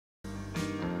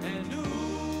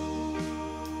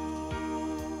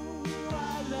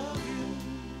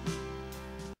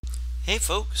Hey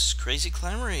folks, Crazy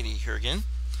Climber 80 here again,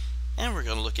 and we're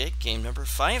going to look at game number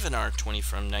 5 in our 20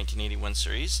 from 1981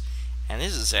 series, and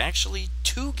this is actually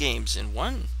 2 games in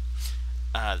one.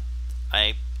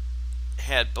 I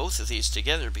had both of these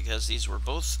together because these were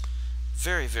both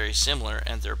very similar,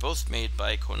 and they're both made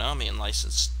by Konami and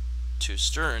licensed to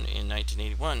Stern in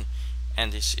 1981,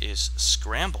 and this is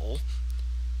Scramble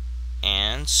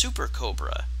and Super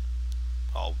Cobra.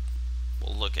 We'll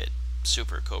look at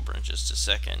Super Cobra in just a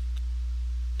second.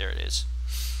 There it is.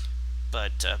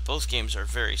 But both games are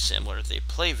very similar. They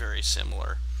play very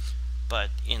similar. But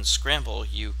in Scramble,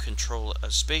 you control a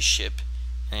spaceship,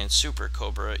 and in Super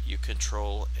Cobra, you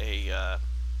control a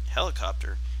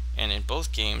helicopter. And in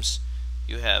both games,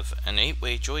 you have an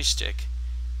 8-way joystick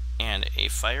and a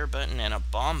fire button and a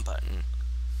bomb button.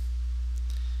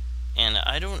 And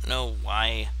I don't know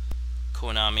why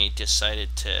Konami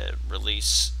decided to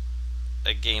release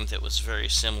a game that was very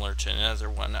similar to another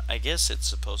one. I guess it's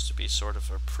supposed to be sort of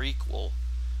a prequel.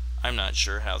 I'm not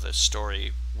sure how the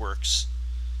story works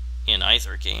in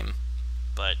either game,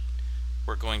 but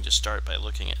we're going to start by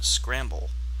looking at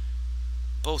Scramble.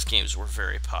 Both games were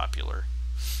very popular.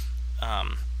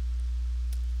 I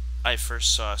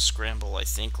first saw Scramble, I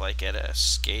think, like at a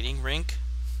skating rink,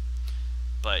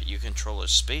 but you control a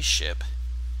spaceship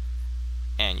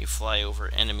and you fly over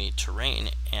enemy terrain,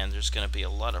 and there's going to be a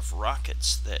lot of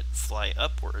rockets that fly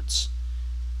upwards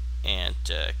and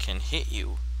can hit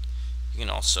you. You can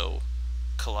also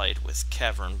collide with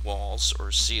cavern walls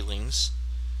or ceilings.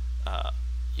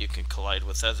 You can collide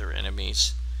with other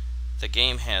enemies. The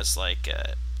game has like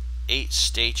 8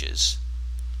 stages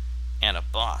and a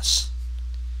boss,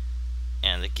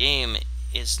 and the game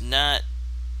is not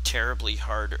terribly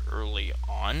hard early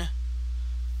on,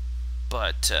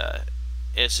 but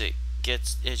as you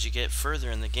get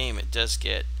further in the game, it does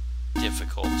get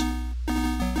difficult.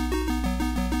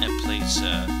 It plays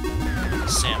a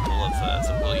sample of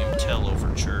the William Tell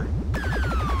overture.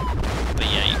 But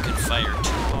yeah, you can fire 2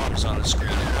 bombs on the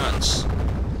screen at once,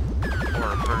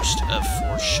 or a burst of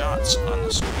 4 shots on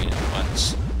the screen at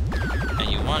once.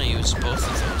 And you want to use both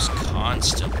of those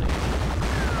constantly.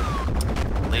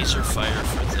 Laser fire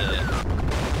for the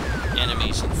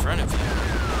enemies in front of you,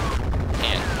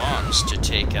 and bombs to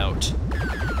take out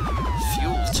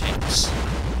fuel tanks.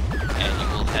 And you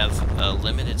will have a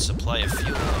limited supply of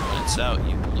fuel, and when it's out,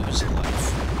 you will lose a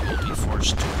life. You will be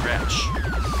forced to crash.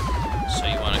 So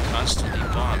you want to constantly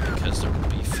bomb because there will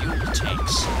be fuel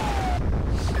tanks.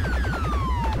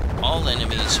 All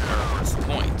enemies are worth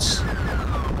points.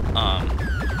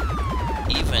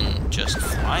 Even just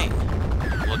flying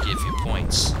will give you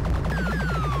points.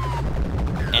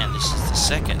 And this is the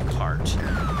second part.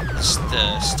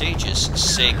 The stages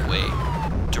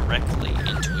segue directly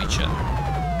into each other.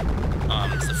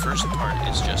 The first part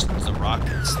is just the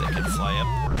rockets that can fly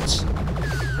upwards.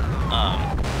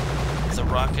 The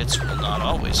rockets will not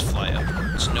always fly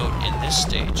upwards. Note, in this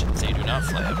stage, they do not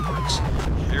fly upwards.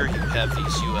 Here you have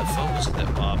these UFOs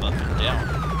that bob up and down.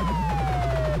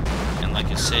 And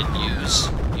like I said, use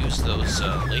those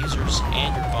lasers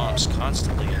and your bombs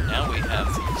constantly, and now we have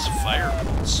these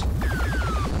fireballs.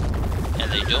 And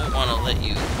they don't want to let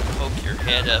you poke your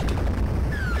head up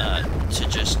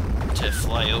to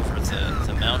fly over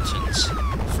the mountains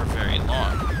for very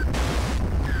long.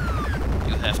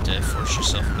 You have to force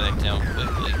yourself back down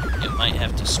quickly. You might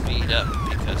have to speed up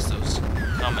because those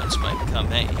comets might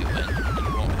come at you and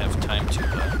you won't have time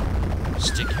to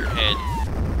stick your head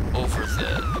over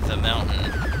the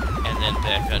mountain and then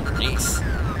back underneath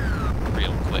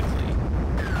real quickly.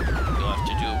 You'll have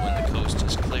to do it when the coast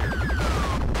is clear.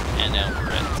 And now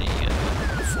we're at the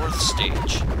 4th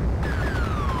stage.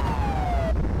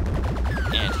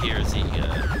 And here the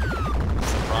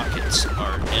rockets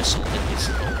are nestled in these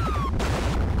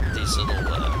little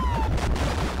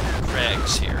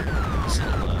crags here, these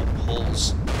little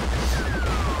holes.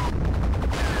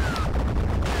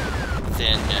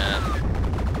 Then the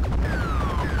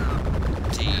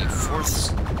 4th,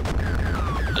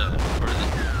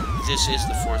 this is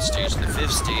the 4th stage. The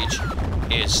 5th stage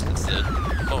is the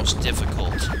most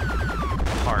difficult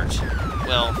part.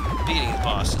 Well, beating the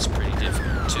boss is pretty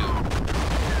difficult too.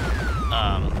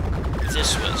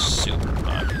 This was super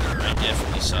popular. I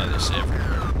definitely saw this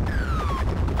everywhere.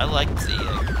 I liked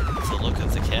the look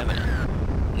of the cabinet.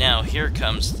 Now here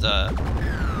comes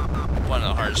one of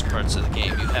the hardest parts of the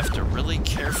game. You have to really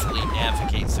carefully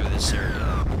navigate through this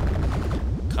area.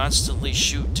 Constantly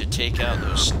shoot to take out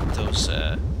those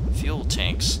fuel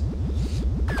tanks,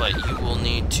 but you will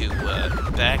need to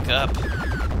back up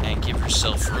and give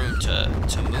yourself room to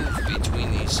move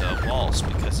between these walls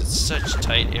because it's such a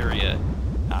tight area.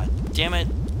 Damn it,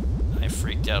 I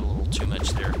freaked out a little too much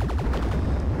there.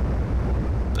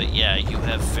 But yeah, you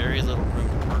have very little room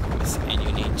to work with, and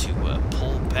you need to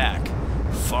pull back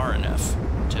far enough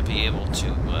to be able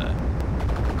to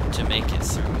make it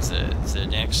through the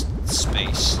next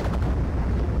space.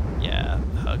 Yeah,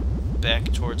 hug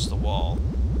back towards the wall,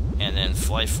 and then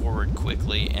fly forward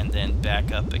quickly, and then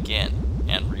back up again,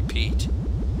 and repeat.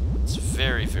 It's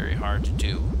very, very hard to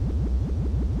do.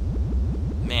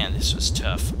 Man, this was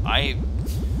tough. I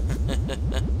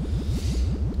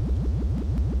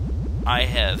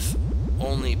have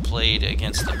only played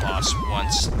against the boss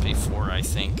once before, I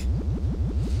think.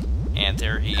 And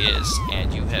there he is,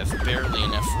 and you have barely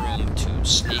enough room to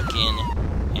sneak in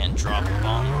and drop a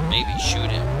bomb, or maybe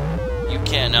shoot him. You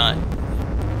cannot...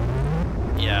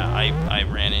 Yeah, I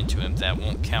ran into him. That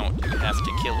won't count. You have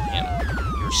to kill him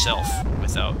yourself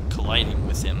without colliding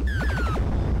with him.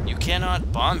 You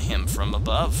cannot bomb him from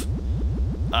above.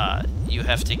 You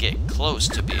have to get close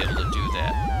to be able to do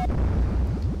that.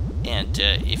 And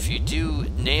if you do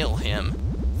nail him,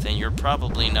 then you're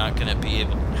probably not going to be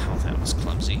able... Oh, that was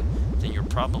clumsy. Then you're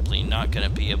probably not going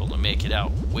to be able to make it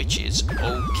out, which is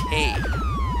okay,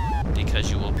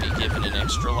 because you will be given an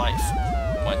extra life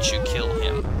once you kill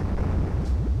him.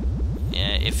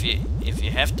 If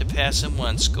you have to pass him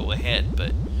once, go ahead,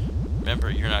 but remember,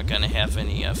 you're not going to have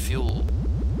any fuel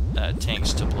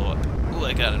tanks to blow up. Ooh,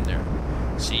 I got him there.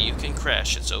 See, you can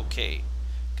crash, it's okay.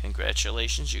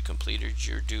 Congratulations, you completed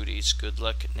your duties. Good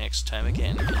luck next time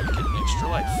again, and you get an extra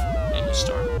life. And you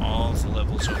start all the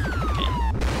levels over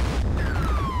again.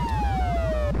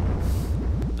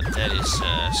 But that is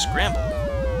Scramble.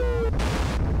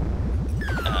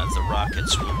 The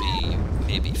rockets will be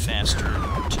maybe faster and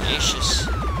more tenacious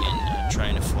in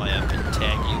trying to fly up and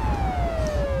tag you.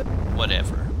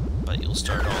 Whatever. But you'll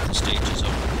start all the stages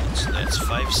over again. So that's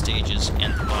 5 stages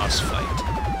and the boss fight.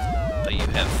 But you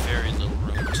have very little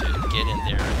room to get in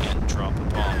there and drop a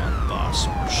bomb on the boss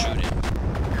or shoot him.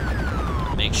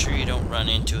 But make sure you don't run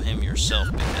into him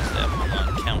yourself, because that will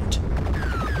not count.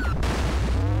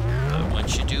 But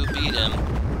once you do beat him,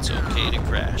 it's okay to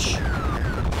crash.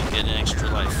 You get an extra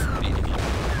life for beating him.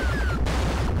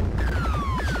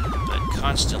 But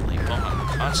constantly bomb,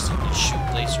 constantly shoot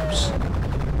lasers.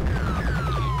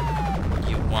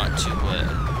 You want to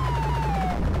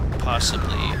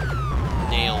possibly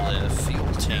nail a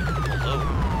fuel tank below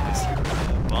with your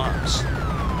bombs.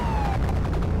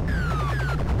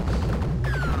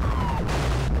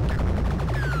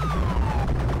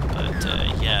 But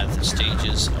yeah, the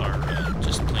stages are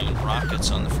just plain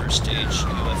rockets on the first stage,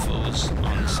 UFOs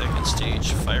on the second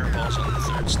stage, fireballs on the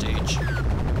third stage,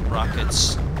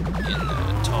 rockets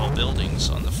in tall buildings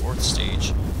on the fourth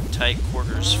stage, tight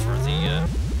quarters for the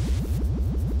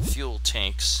fuel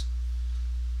tanks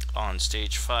on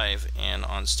stage 5, and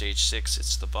on stage 6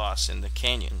 it's the boss in the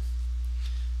canyon.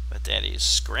 But that is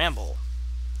Scramble.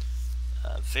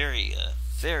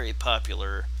 Very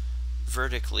popular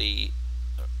vertically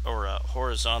or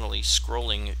horizontally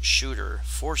scrolling shooter,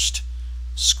 forced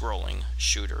scrolling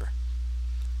shooter.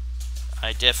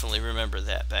 I definitely remember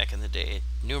that back in the day.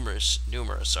 Numerous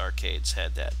arcades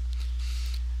had that.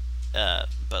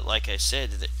 But like I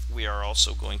said, that we are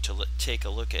also going to take a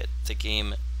look at the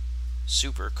game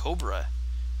Super Cobra,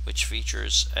 which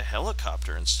features a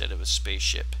helicopter instead of a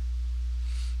spaceship.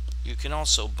 You can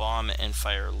also bomb and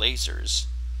fire lasers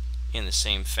in the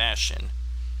same fashion,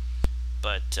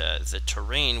 but the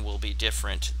terrain will be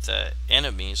different. The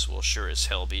enemies will sure as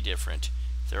hell be different.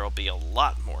 There will be a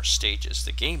lot more stages.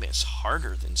 The game is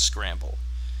harder than Scramble.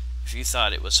 If you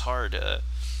thought it was hard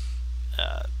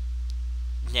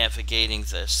navigating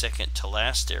the second to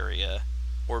last area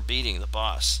or beating the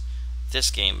boss,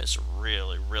 this game is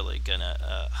really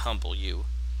gonna humble you.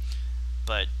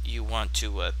 But you want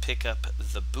to pick up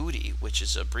the booty, which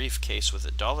is a briefcase with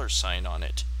a $sign on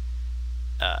it,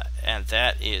 and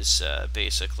that is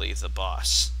basically the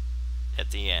boss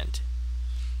at the end.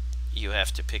 You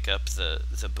have to pick up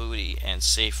the booty and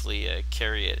safely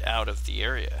carry it out of the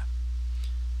area.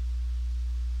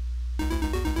 And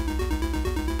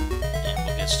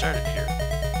we'll get started here.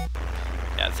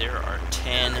 Now there are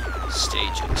 10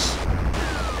 stages.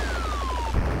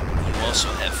 You also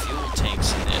have fuel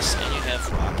tanks in this, and you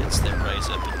have rockets that rise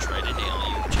up and try to nail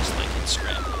you, just like in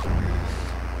Scramble.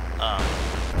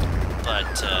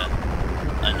 But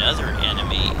another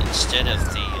enemy, instead of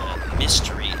the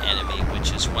mystery enemy,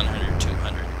 which is 100,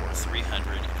 200, or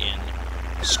 300 in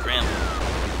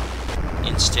Scramble,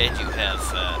 instead you have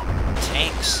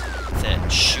tanks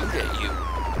that shoot at you.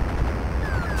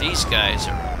 These guys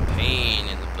are a pain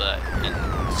in the butt in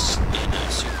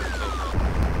Super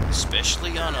Cobra,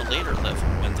 especially on a later level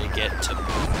when they get to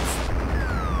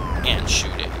move. and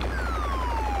shoot at you.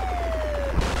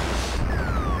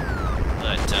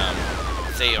 But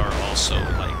they are also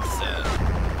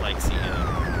like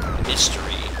the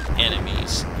mystery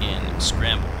enemies in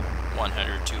Scramble,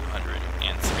 100, 200,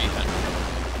 and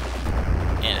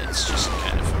 300. And it's just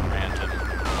kind of a random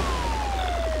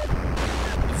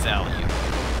value.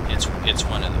 It's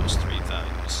one of those three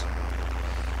values.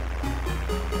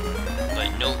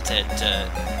 But note that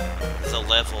the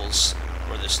levels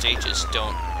or the stages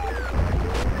don't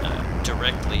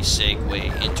directly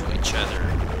segue into each other,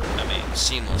 I mean,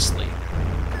 seamlessly.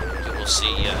 You will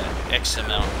see X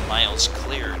amount of miles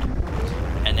cleared,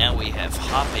 and now we have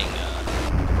hopping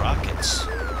rockets.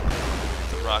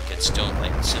 The rockets don't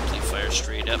simply fire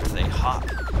straight up, they hop,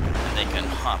 and they can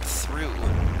hop through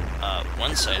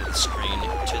one side of the screen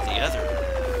to the other.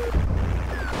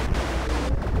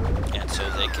 And so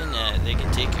they can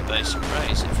take you by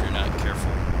surprise if you're not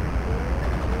careful.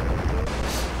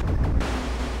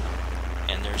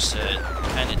 And there's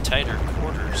kind of tighter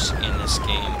quarters in this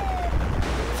game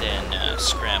than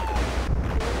Scramble.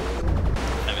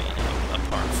 I mean,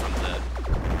 apart from the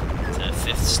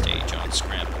fifth stage on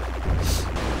Scramble.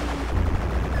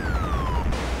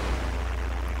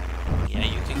 Yeah,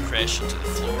 you can crash into the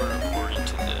floor or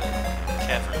into the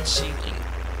cavern ceiling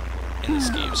in this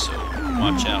game, so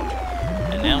watch out.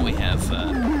 And now we have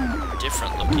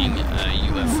different looking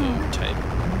UFO type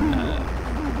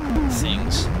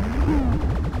things.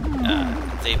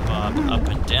 They bob up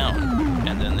and down,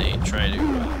 and then they try to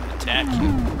attack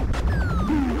you.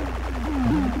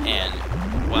 And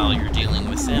while you're dealing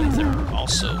with them, there are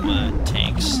also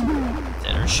tanks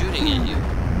that are shooting at you.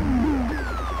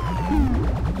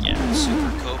 Yeah,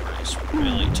 Super Cobra is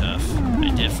really tough. I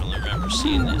definitely remember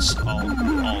seeing this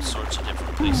all sorts of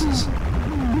different places.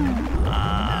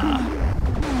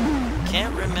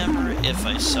 Can't remember if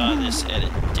I saw this at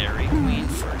a Dairy Queen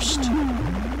first.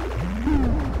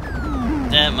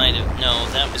 That might have... No,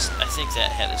 that was... I think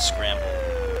that had a Scramble,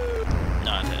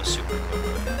 not a Super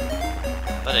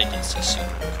Cobra. But I did see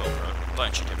Super Cobra a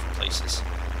bunch of different places.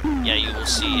 Yeah, you will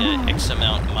see X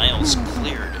amount miles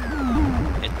cleared.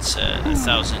 It's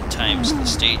 1,000 times the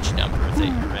stage number that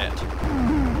you're at.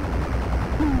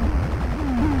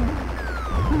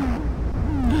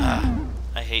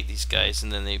 I hate these guys,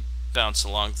 and then they bounce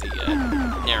along the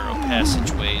narrow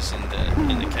passageways in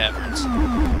the caverns.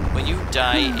 When you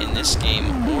die in this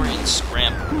game or in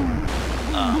Scramble,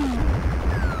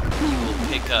 you will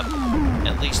pick up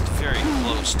at least very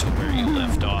close to where you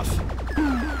left off.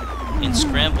 In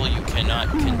Scramble, you cannot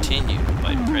continue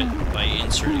by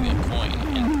inserting a coin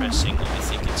and pressing, I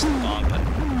think it's the long button.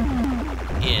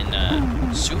 In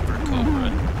Super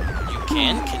Cobra, you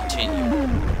can continue.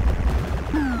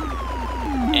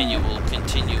 And you will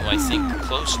continue, I think,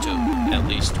 close to at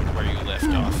least where you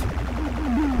left off.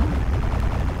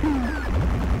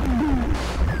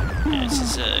 And this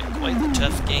is quite the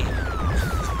tough game.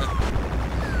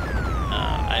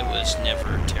 I was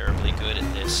never terribly good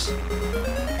at this.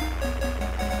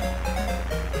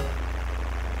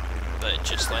 But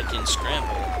just like in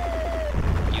Scramble,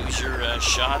 use your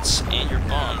shots and your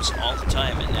bombs all the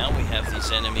time. And now we have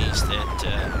these enemies that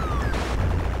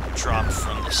drop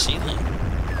from the ceiling.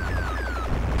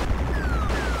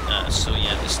 So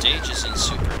yeah, the stages in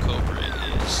Super Cobra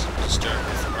is you start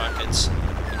with the rockets,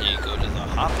 and then you go to the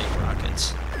hopping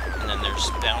rockets, and then there's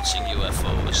bouncing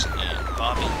UFOs and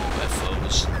bobbing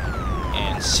UFOs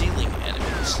and ceiling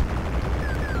enemies.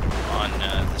 On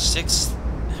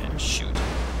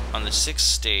on the sixth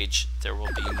stage, there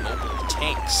will be mobile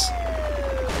tanks.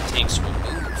 The tanks will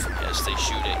move as they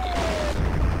shoot at you.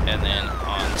 And then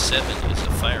on 7 is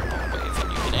a fireball wave,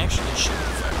 and you can actually shoot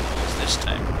the fireballs this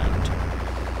time around.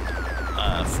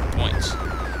 For points.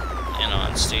 And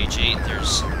on stage 8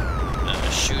 there's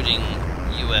shooting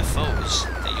UFOs,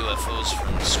 the UFOs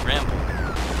from Scramble,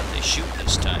 but they shoot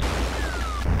this time.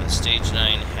 Stage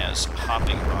 9 has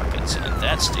hopping rockets, and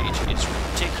that stage is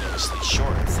ridiculously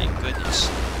short, thank goodness.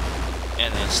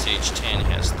 And then stage 10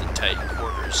 has the tight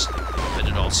quarters, but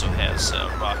it also has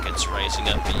rockets rising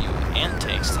up at you and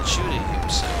tanks that shoot at you,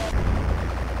 so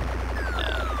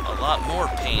a lot more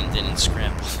pain than in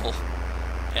Scramble.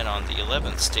 And on the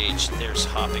 11th stage, there's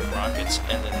hopping rockets,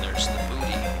 and then there's the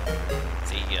booty,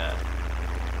 the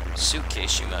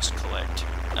suitcase you must collect.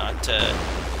 Not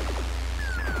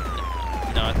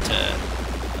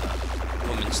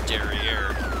woman's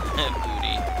derriere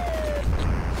booty.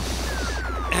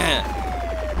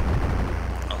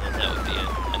 Although that would be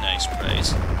a nice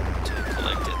prize to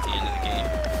collect at the end of the game.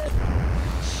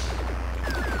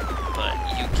 But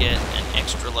you get an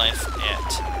extra life at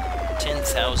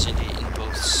 10,000 in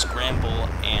both Scramble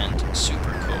and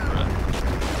Super Cobra.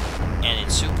 And in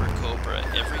Super Cobra,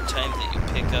 every time that you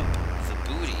pick up the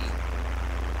booty,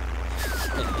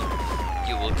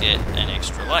 you will get an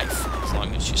extra life, as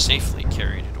long as you safely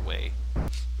carried it away.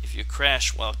 If you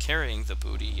crash while carrying the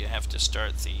booty, you have to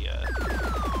start the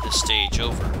stage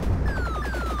over.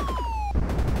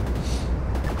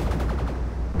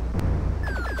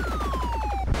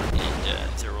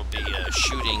 And there will be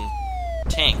shooting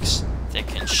tanks that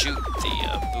can shoot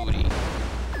the booty.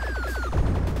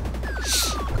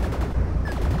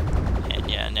 And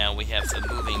yeah, now we have the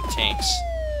moving tanks.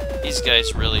 These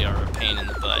guys really are a pain in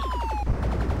the butt.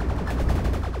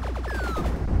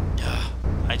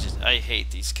 I hate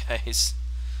these guys.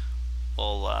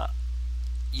 Well,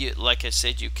 like I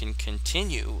said, you can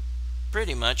continue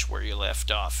pretty much where you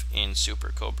left off in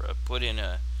Super Cobra. Put in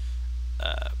a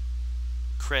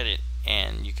credit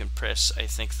and you can press, I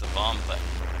think, the bomb button.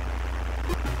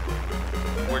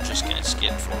 We're just going to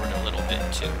skip forward a little bit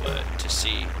to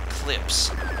see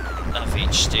clips of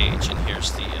each stage. And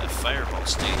here's the fireball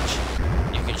stage.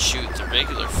 You can shoot the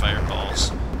regular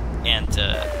fireballs, and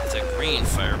the green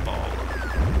fireball,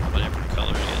 whatever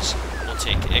color it is, will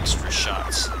take extra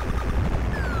shots.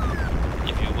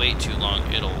 If you wait too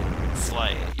long, it'll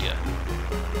fly at you.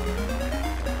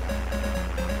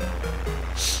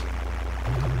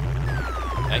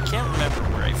 I can't remember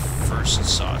where I first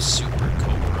saw Super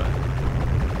Cobra,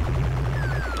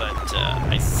 but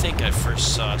I think I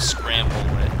first saw Scramble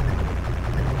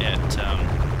at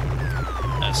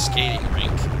a skating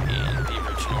rink in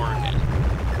Beaverton, Oregon.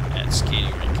 That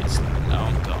skating rink is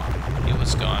long gone. It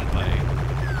was gone by,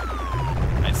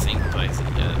 I think, by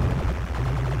the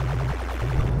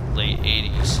late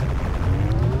 80s.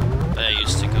 But I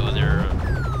used to go there.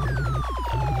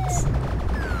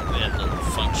 We had little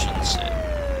functions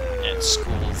at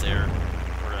school there,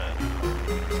 or a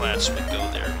class would go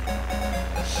there.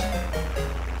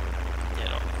 You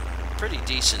know, pretty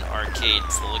decent arcade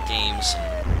full of games,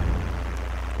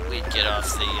 and we'd get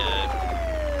off the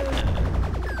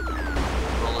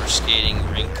roller skating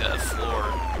rink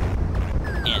floor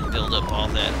and build up all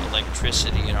that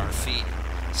electricity in our feet.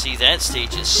 See, that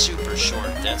stage is super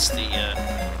short. That's the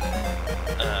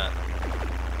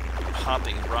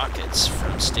hopping rockets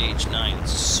from stage 9.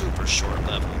 Super short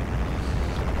level.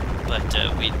 But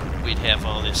we'd have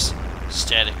all this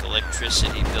static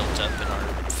electricity built up in our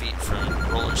feet from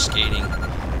roller skating,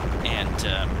 and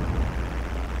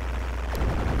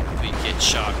we'd get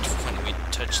shocked when we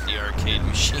touched the arcade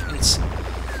machines.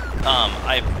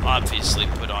 I obviously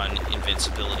put on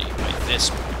invincibility by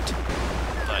this point,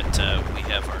 but we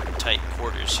have our tight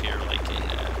quarters here, like in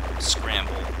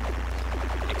Scramble,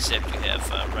 except you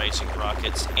have rising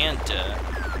rockets and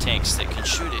tanks that can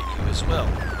shoot at you as well.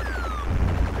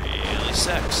 Really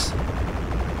sucks.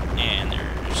 And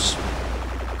there's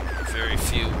very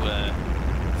few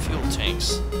fuel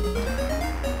tanks.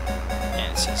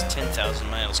 And it says 10,000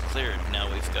 miles cleared. Now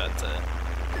we've got the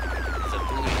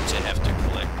booty to have to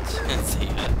collect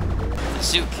the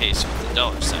suitcase with the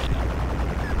 $ sign on it.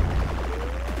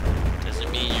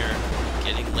 Doesn't mean you're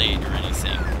getting laid or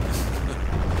anything.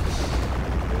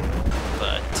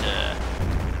 But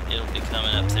it'll be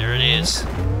coming up. There it is.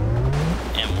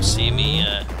 And we'll see me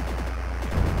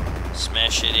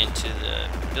smash it into the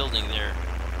building there.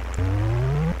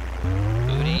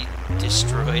 Booty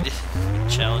destroyed.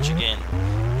 Challenge again.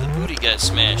 The booty got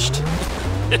smashed.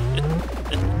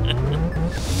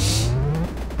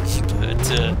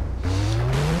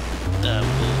 But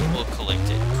we'll collect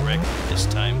it correctly this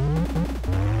time.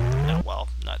 Well,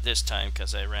 not this time,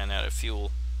 because I ran out of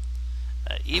fuel.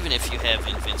 Even if you have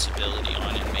invincibility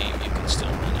on in MAME, you can still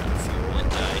run out of fuel and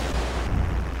die.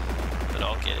 But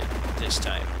I'll get it this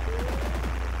time.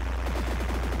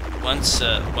 Once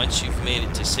you've made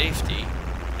it to safety,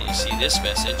 and you see this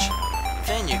message,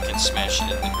 then you can smash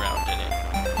it in the ground and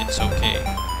it's okay.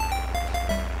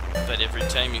 But every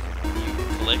time you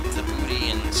collect the booty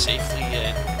and safely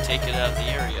take it out of the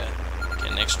area, you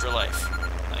get an extra life,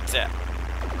 like that.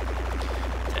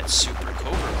 That's Super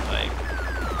Cobra by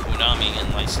Konami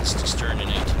and licensed to Stern in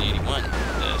 1981,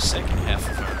 the second half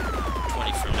of our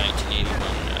 20 from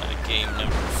 1981 game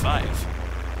number 5.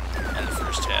 And the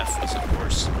first half was, of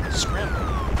course, Scramble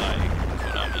by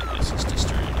Konami, licensed to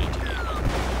Stern in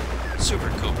 1981. Super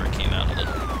Cobra came out a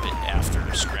little bit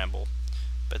after Scramble,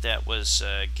 but that was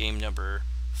game number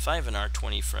 5 in our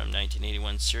 20 from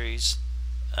 1981 series.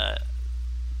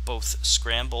 Both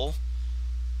Scramble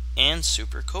and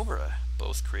Super Cobra,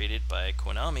 both created by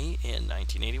Konami in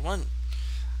 1981.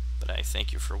 But I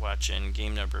thank you for watching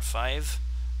game number 5,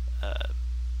 a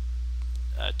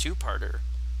two-parter,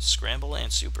 Scramble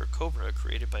and Super Cobra,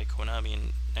 created by Konami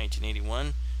in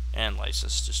 1981 and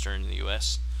licensed to Stern in the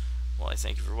US. Well, I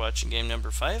thank you for watching game number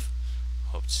 5.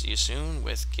 Hope to see you soon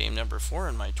with game number 4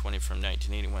 in my 20 from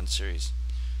 1981 series.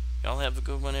 Y'all have a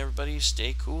good one, everybody.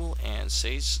 Stay cool and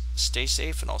stay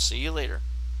safe, and I'll see you later.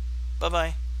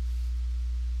 Bye-bye.